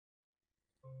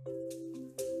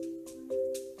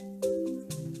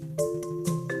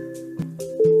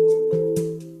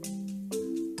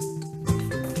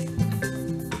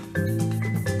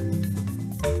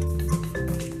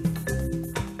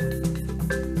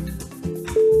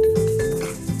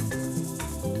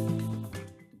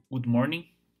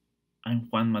I'm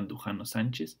Juan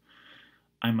Mandujano-Sanchez.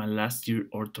 I'm a last year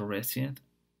ortho resident,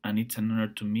 and it's an honor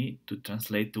to me to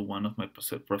translate to one of my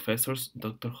professors,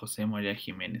 Dr. José María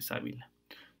Jiménez Avila.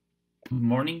 Good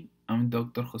morning, I'm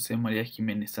Dr. José María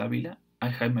Jiménez Avila. I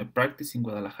have my practice in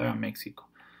Guadalajara, Mexico.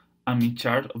 I'm in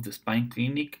charge of the spine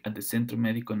clinic at the Centro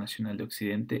Médico Nacional de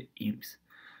Occidente, IMSS,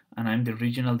 and I'm the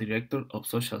regional director of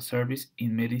social service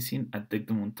in medicine at Tec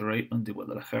de Monterrey on the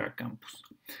Guadalajara campus.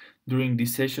 During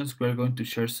these sessions, we are going to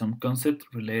share some concepts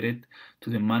related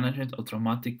to the management of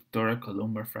traumatic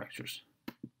thoracolumbar fractures.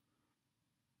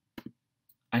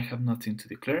 I have nothing to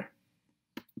declare,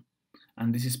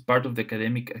 and this is part of the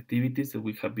academic activities that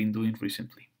we have been doing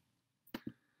recently.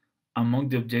 Among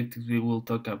the objectives we will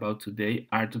talk about today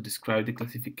are to describe the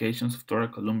classifications of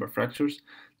thoracolumbar fractures,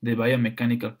 the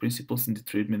biomechanical principles in the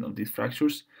treatment of these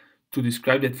fractures, to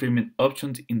describe the treatment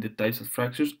options in the types of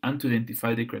fractures, and to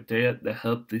identify the criteria that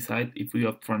help decide if we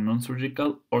opt for a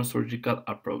non-surgical or surgical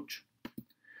approach.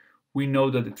 We know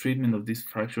that the treatment of these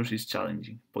fractures is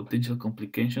challenging. Potential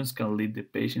complications can lead the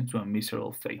patient to a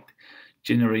miserable fate,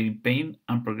 generating pain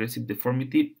and progressive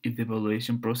deformity if the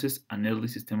evaluation process and early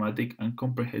systematic and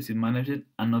comprehensive management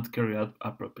are not carried out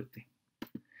appropriately.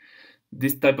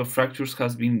 This type of fractures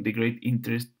has been the great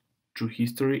interest through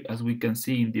history, as we can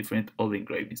see in different old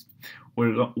engravings,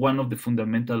 where one of the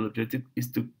fundamental objectives is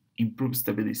to improve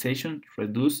stabilization,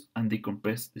 reduce and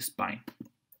decompress the spine.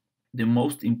 The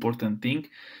most important thing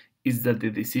is that the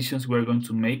decisions we are going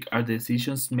to make are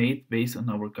decisions made based on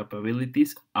our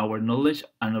capabilities, our knowledge,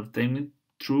 and obtained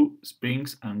through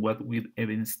experience and what with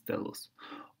evidence tells us.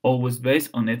 Always based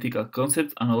on ethical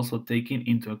concepts and also taking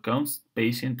into account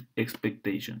patient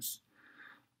expectations.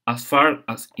 As far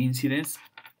as incidence,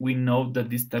 we know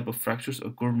that this type of fractures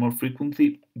occur more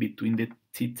frequently between the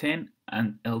T10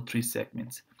 and L3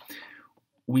 segments.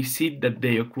 We see that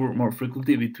they occur more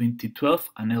frequently between T12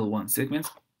 and L1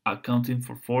 segments, accounting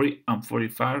for 40 and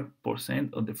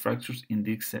 45% of the fractures in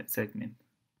this segment.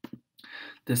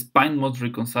 The spine must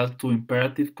reconcile two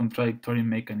imperative contradictory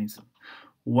mechanisms.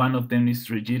 One of them is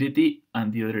rigidity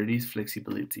and the other is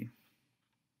flexibility.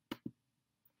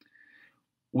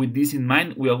 With this in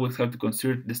mind, we always have to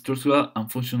consider the structural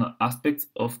and functional aspects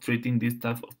of treating this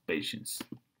type of patients.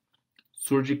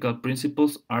 Surgical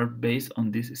principles are based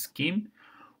on this scheme.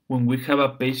 When we have a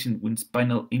patient with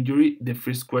spinal injury, the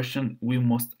first question we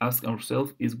must ask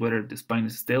ourselves is whether the spine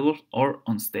is stable or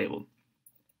unstable.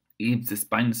 If the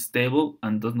spine is stable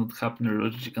and does not have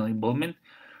neurological involvement,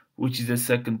 which is the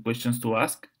second question to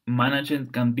ask,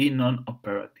 management can be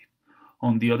non-operative.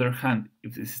 On the other hand,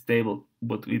 if it is stable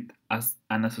but with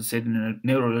an associated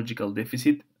neurological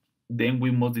deficit, then we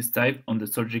must decide on the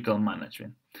surgical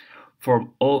management. For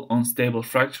all unstable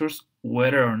fractures,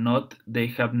 whether or not they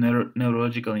have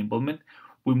neurological involvement,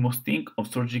 we must think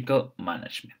of surgical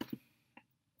management.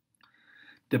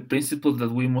 The principles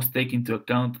that we must take into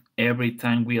account every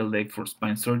time we elect for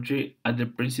spine surgery are the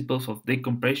principles of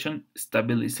decompression,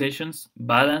 stabilizations,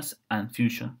 balance, and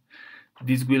fusion.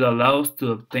 This will allow us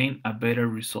to obtain a better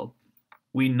result.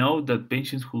 We know that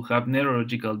patients who have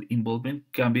neurological involvement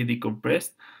can be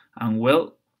decompressed, and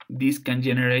well, this can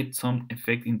generate some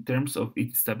effect in terms of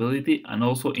its stability and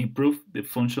also improve the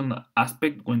functional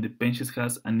aspect when the patient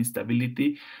has an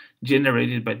instability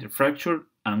generated by the fracture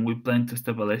and we plan to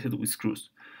stabilize it with screws.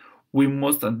 We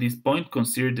must at this point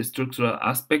consider the structural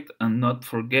aspect and not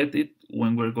forget it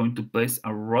when we're going to place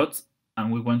our rods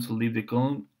and we want to leave the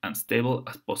column as stable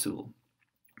as possible.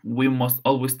 We must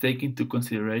always take into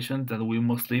consideration that we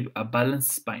must leave a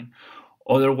balanced spine,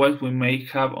 otherwise we may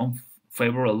have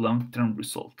unfavorable long-term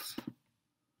results.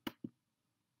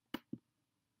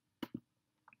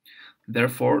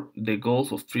 Therefore, the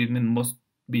goals of treatment must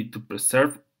be to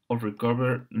preserve or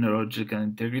recover neurological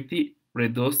integrity,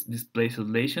 reduce displaced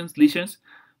lesions,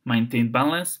 maintain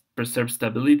balance, preserve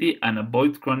stability, and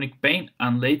avoid chronic pain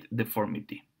and late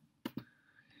deformity.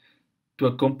 To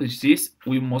accomplish this,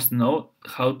 we must know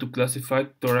how to classify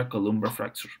thoracolumbar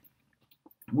fracture.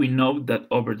 We know that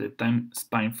over the time,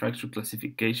 spine fracture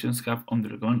classifications have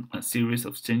undergone a series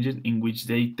of changes in which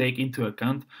they take into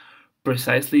account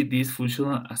precisely these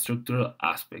functional and structural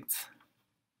aspects.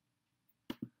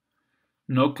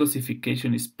 No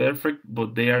classification is perfect,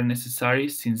 but they are necessary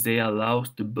since they allow us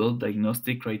to build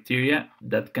diagnostic criteria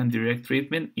that can direct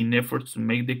treatment in efforts to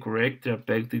make the correct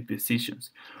therapeutic decisions.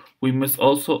 We must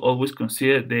also always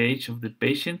consider the age of the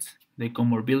patient, the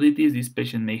comorbidities this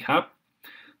patient may have,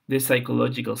 the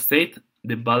psychological state,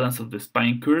 the balance of the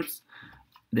spine curves,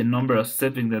 the number of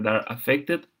settings that are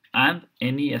affected, and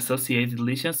any associated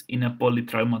lesions in a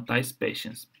polytraumatized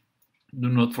patient. Do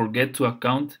not forget to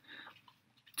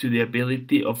to the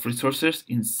ability of resources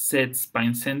in said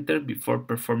spine center before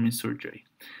performing surgery.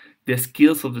 The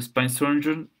skills of the spine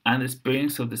surgeon and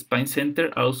experience of the spine center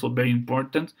are also very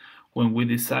important when we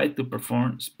decide to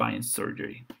perform spine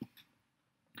surgery.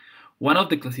 One of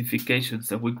the classifications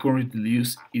that we currently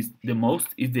use the most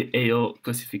is the AO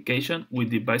classification, with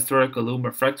the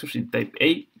thoracolumbar fractures in type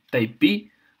A, type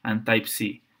B, and type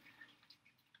C,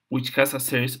 which has a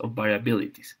series of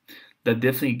variabilities that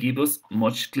definitely give us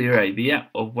much clearer idea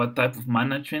of what type of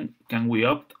management can we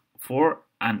opt for,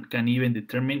 and can even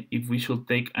determine if we should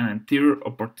take an anterior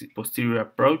or posterior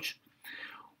approach.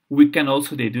 We can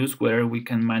also deduce whether we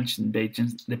can manage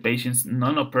the patients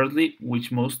non-operatively,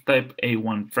 which most type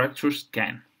A1 fractures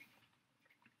can.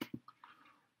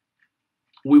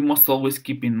 We must always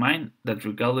keep in mind that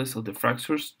regardless of the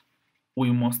fractures,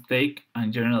 we must take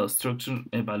general structural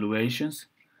evaluations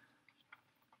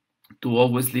to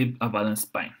always leave a balanced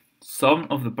spine. Some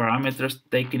of the parameters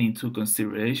taken into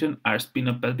consideration are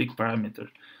spinopelvic parameters,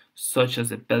 such as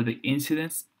the pelvic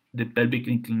incidence, the pelvic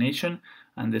inclination,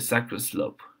 and the sacral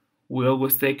slope. We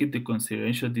always take into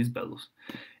consideration these values.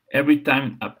 Every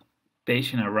time a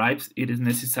patient arrives, it is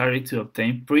necessary to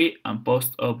obtain pre- and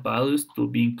post-op values to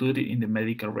be included in the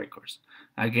medical records.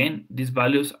 Again, these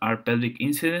values are pelvic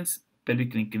incidence,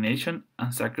 pelvic inclination,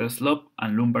 and sacral slope,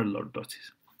 and lumbar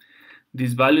lordosis.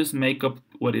 These values make up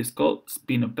what is called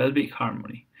spinopelvic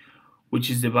harmony, which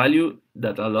is the value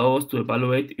that allows us to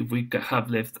evaluate if we have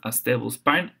left a stable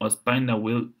spine or a spine that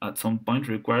will at some point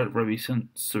require revision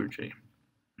surgery.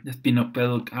 The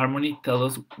spinopelvic harmony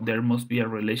tells us there must be a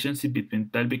relationship between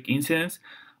pelvic incidence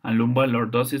and lumbar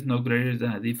lordosis no greater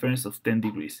than a difference of 10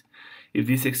 degrees. If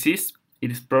this exists,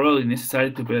 it is probably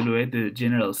necessary to evaluate the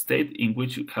general state in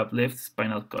which you have left the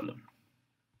spinal column.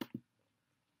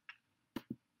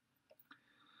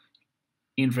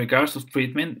 In regards of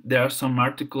treatment, there are some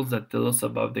articles that tell us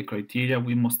about the criteria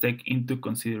we must take into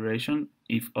consideration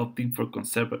if opting for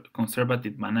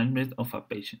conservative management of a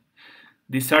patient.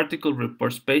 This article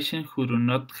reports patients who do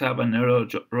not have a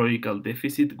neurological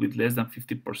deficit with less than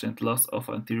 50% loss of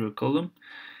anterior column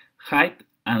height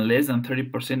and less than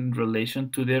 30% in relation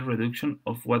to the reduction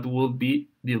of what would be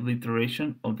the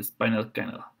obliteration of the spinal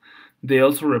canal. They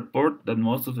also report that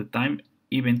most of the time,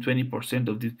 even 20%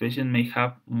 of these patients may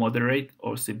have moderate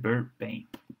or severe pain.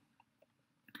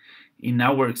 In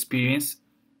our experience,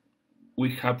 we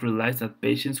have realized that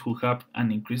patients who have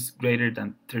an increase greater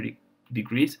than 30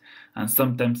 degrees, and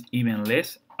sometimes even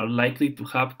less, are likely to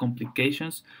have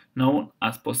complications known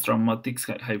as post-traumatic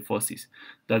kyphosis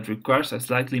that requires a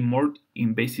slightly more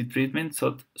invasive treatment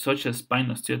such as spine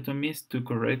osteotomies to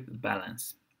correct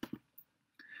balance.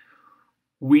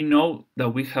 We know that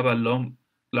we have a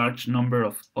large number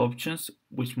of options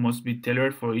which must be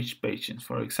tailored for each patient.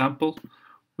 For example,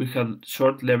 we have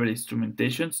short level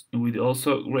instrumentations, and it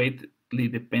also greatly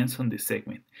depends on the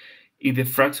segment. If the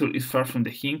fracture is far from the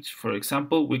hinge, for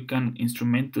example, we can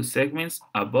instrument 2 segments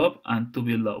above and 2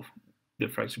 below the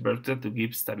fracture vertebra to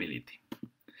give stability.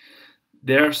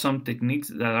 There are some techniques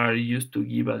that are used to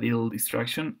give a little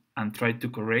distraction and try to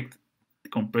correct the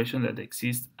compression that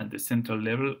exists at the central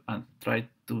level and try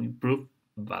to improve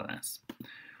balance.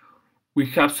 We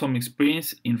have some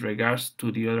experience in regards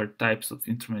to the other types of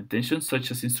instrumentation,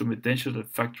 such as instrumentation of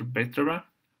fracture vertebra,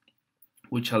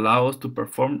 which allow us to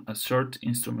perform a short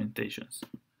instrumentations.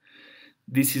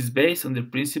 This is based on the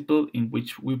principle in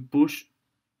which we push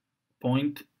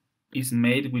point is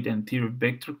made with the anterior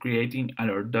vector, creating a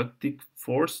lordotic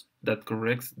force that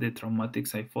corrects the traumatic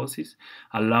kyphosis,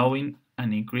 allowing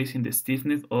an increase in the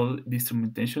stiffness of the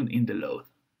instrumentation in the load.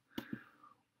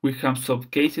 We have some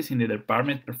cases in the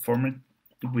department performed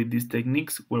with these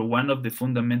techniques, where one of the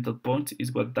fundamental points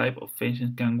is what type of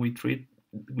patients can we treat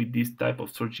with this type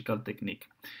of surgical technique.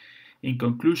 In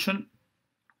conclusion,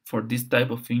 for this type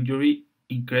of injury,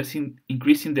 increasing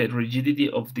the rigidity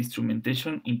of the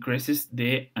instrumentation increases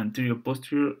the anterior,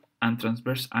 posterior, and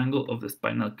transverse angle of the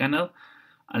spinal canal,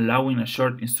 allowing a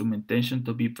short instrumentation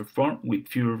to be performed with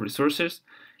fewer resources,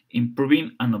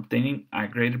 improving and obtaining a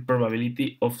greater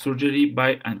probability of surgery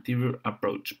by anterior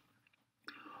approach.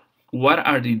 What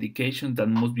are the indications that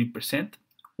must be present?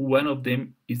 One of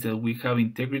them is that we have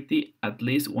integrity, at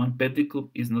least one pedicle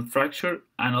is not fractured,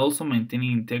 and also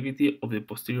maintaining integrity of the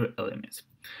posterior elements.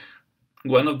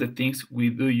 One of the things we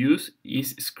do use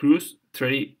is screws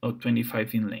 30 or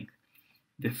 25 in length.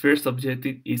 The first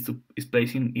objective is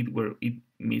placing it where it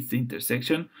meets the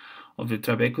intersection of the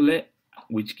trabeculae,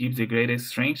 which gives the greatest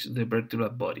strength to the vertebral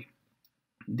body.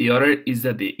 The other is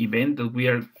that the event that we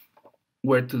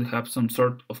were to have some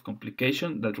sort of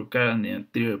complication that require an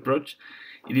anterior approach,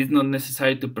 it is not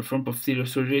necessary to perform posterior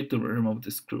surgery to remove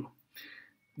the screw.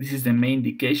 This is the main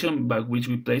indication by which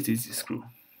we place this screw.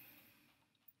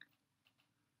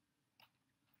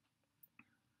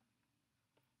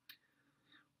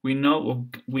 We know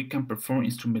we can perform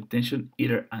instrumentation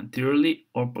either anteriorly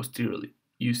or posteriorly,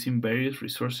 using various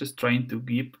resources trying to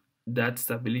give that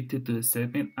stability to the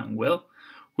segment, and well,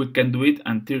 we can do it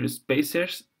anterior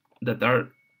spacers that are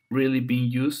really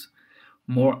being used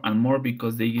more and more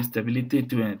because they give stability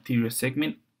to an anterior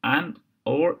segment, and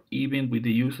or even with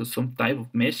the use of some type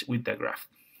of mesh with the graft.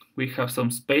 We have some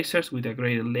spacers with a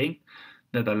greater length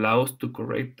that allow us to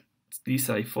correct this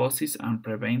kyphosis and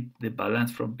prevent the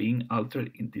balance from being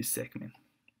altered in this segment.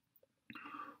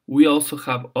 We also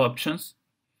have options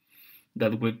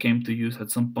that we came to use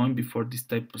at some point before this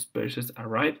type of spacers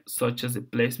arrived, such as the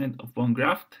placement of bone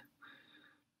graft,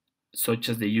 such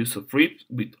as the use of ribs,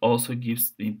 which also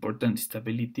gives the important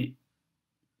stability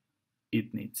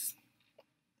it needs.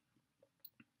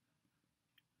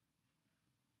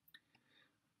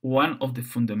 One of the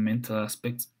fundamental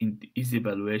aspects is the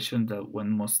evaluation that one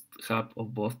must have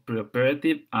of both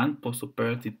preoperative and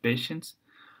postoperative patients.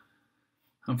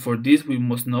 And for this, we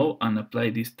must know and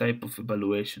apply this type of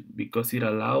evaluation because it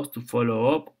allows to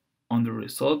follow up on the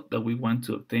result that we want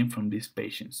to obtain from these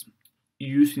patients,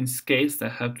 using scales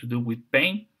that have to do with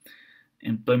pain,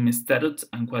 employment status,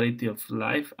 and quality of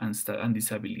life and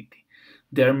disability.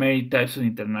 There are many types of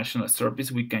international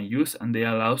surveys we can use, and they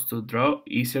allow us to draw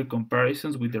easier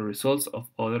comparisons with the results of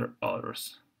other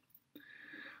authors.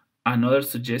 Another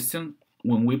suggestion: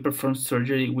 when we perform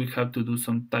surgery, we have to do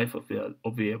some type of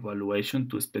evaluation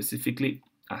to specifically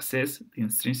assess the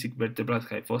intrinsic vertebral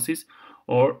kyphosis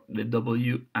or the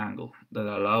W angle that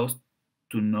allows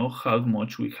to know how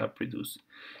much we have reduced.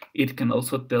 It can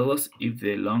also tell us if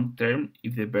the long term,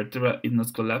 if the vertebra is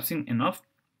not collapsing enough,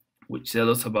 which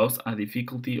tells us about a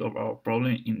difficulty of our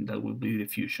problem in that will be the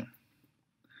fusion.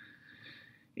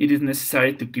 It is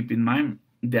necessary to keep in mind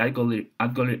the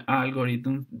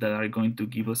algorithms that are going to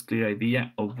give us clear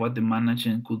idea of what the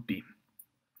management could be.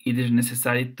 It is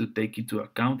necessary to take into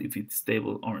account if it's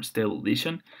stable or unstable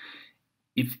lesion,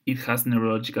 if it has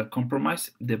neurological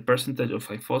compromise, the percentage of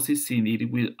kyphosis seen.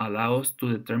 It will allow us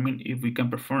to determine if we can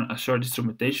perform a short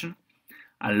instrumentation,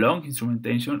 a long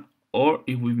instrumentation, or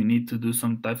if we need to do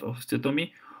some type of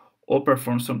osteotomy or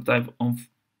perform some type of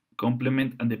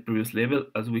complement at the previous level,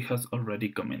 as we have already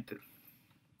commented.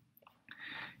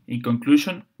 In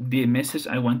conclusion, the message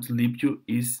I want to leave you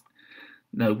is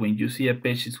that when you see a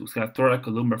patient who has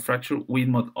thoracolumbar fracture, we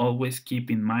must always keep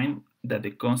in mind that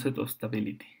the concept of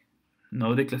stability.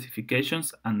 Know the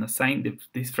classifications and assign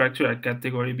this fracture a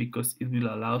category because it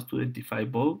will allow us to identify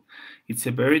both its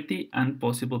severity and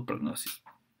possible prognosis.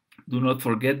 Do not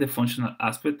forget the functional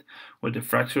aspect where the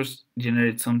fractures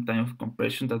generate some type of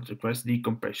compression that requires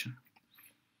decompression.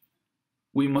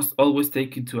 We must always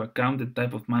take into account the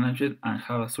type of management and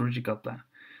have a surgical plan.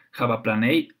 Have a plan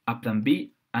A, a plan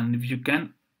B, and if you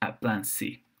can, a plan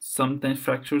C. Sometimes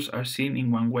fractures are seen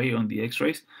in one way on the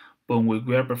x-rays, but when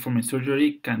we are performing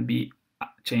surgery can be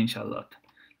changed a lot.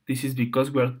 This is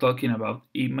because we are talking about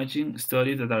imaging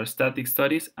studies that are static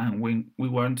studies, and when we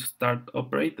want to start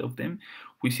operate of them,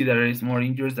 we see that there is more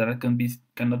injuries that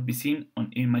cannot be seen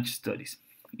on image studies.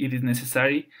 It is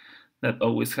necessary that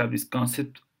always have this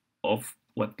concept of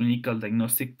what clinical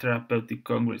diagnostic therapeutic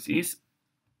congress is,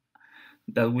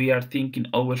 that we are thinking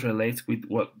always relates with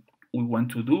what we want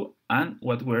to do and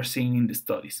what we are seeing in the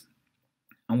studies.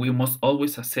 And we must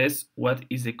always assess what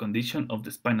is the condition of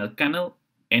the spinal canal,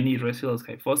 any residual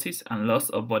kyphosis, and loss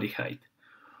of body height.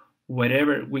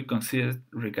 Whatever we consider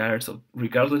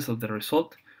regardless of the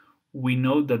result, we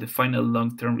know that the final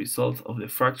long-term result of the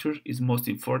fracture is most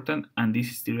important, and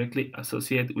this is directly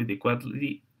associated with the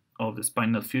quality of the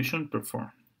spinal fusion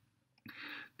performed.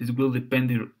 This will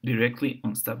depend directly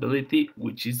on stability,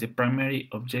 which is the primary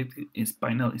objective in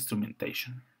spinal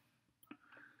instrumentation.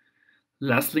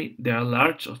 Lastly, there are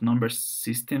large number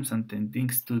systems and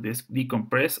techniques to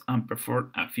decompress and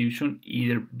perform a fusion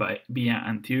either via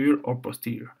anterior or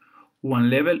posterior, one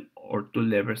level or two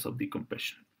levels of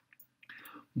decompression.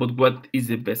 But what is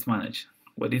the best managed?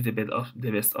 What is the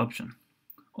best option?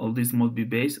 All this must be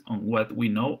based on what we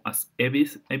know as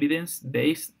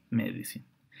evidence-based medicine.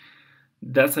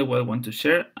 That's what I want to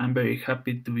share. I'm very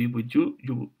happy to be with you.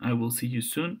 I will see you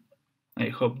soon. I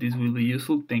hope this will be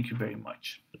useful. Thank you very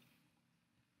much.